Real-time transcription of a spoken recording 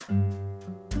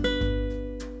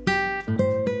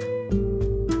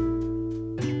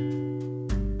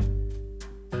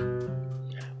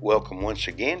Welcome once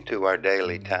again to our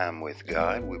daily time with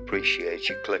God. We appreciate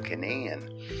you clicking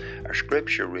in. Our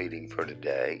scripture reading for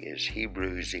today is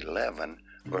Hebrews 11,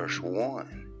 verse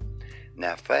 1.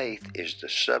 Now faith is the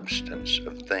substance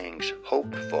of things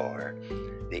hoped for,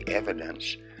 the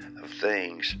evidence of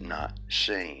things not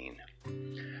seen.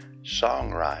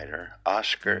 Songwriter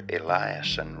Oscar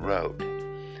Eliason wrote,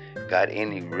 "Got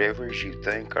any rivers you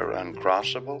think are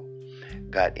uncrossable?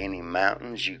 Got any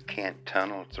mountains you can't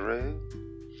tunnel through?"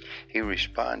 He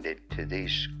responded to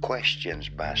these questions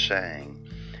by saying,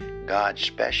 God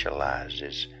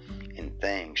specializes in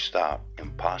things thought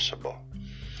impossible.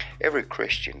 Every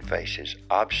Christian faces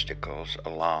obstacles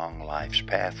along life's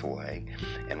pathway,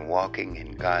 and walking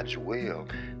in God's will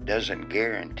doesn't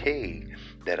guarantee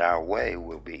that our way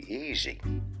will be easy.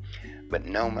 But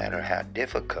no matter how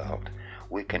difficult,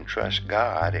 we can trust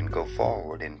God and go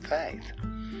forward in faith.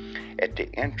 At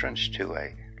the entrance to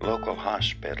a local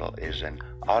hospital is an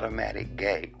automatic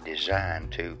gate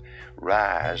designed to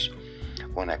rise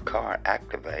when a car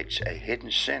activates a hidden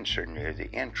sensor near the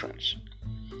entrance.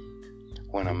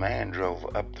 When a man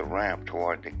drove up the ramp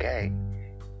toward the gate,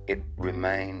 it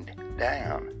remained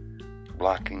down,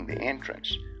 blocking the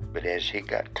entrance. But as he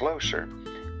got closer,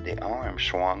 the arm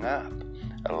swung up,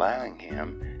 allowing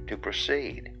him to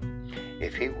proceed.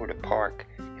 If he were to park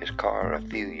his car a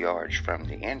few yards from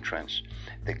the entrance,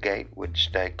 the gate would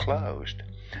stay closed.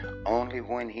 Only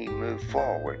when he moved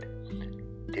forward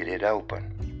did it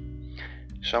open.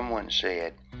 Someone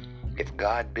said, if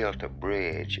God built a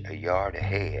bridge a yard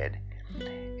ahead,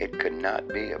 it could not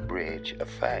be a bridge of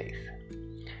faith.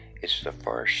 It's the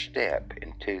first step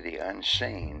into the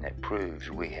unseen that proves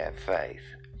we have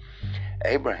faith.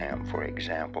 Abraham, for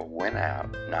example, went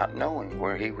out not knowing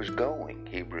where he was going,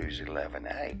 Hebrews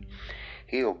 11:8.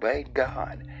 He obeyed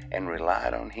God and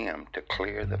relied on Him to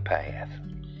clear the path.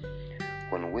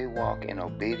 When we walk in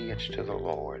obedience to the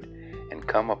Lord and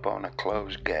come upon a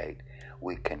closed gate,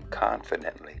 we can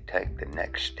confidently take the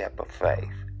next step of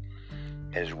faith.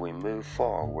 As we move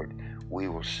forward, we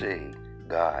will see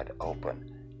God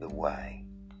open the way.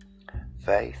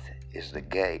 Faith is the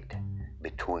gate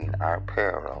between our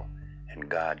peril and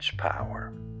God's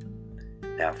power.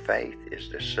 Now faith is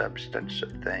the substance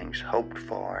of things hoped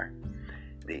for,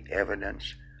 the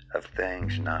evidence of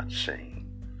things not seen.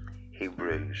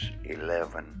 Hebrews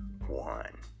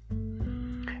 11:1.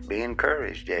 Be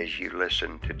encouraged as you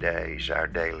listen to today's Our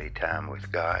Daily Time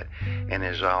with God, and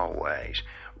as always,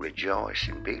 rejoice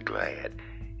and be glad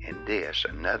in this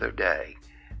another day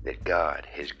that God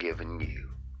has given you.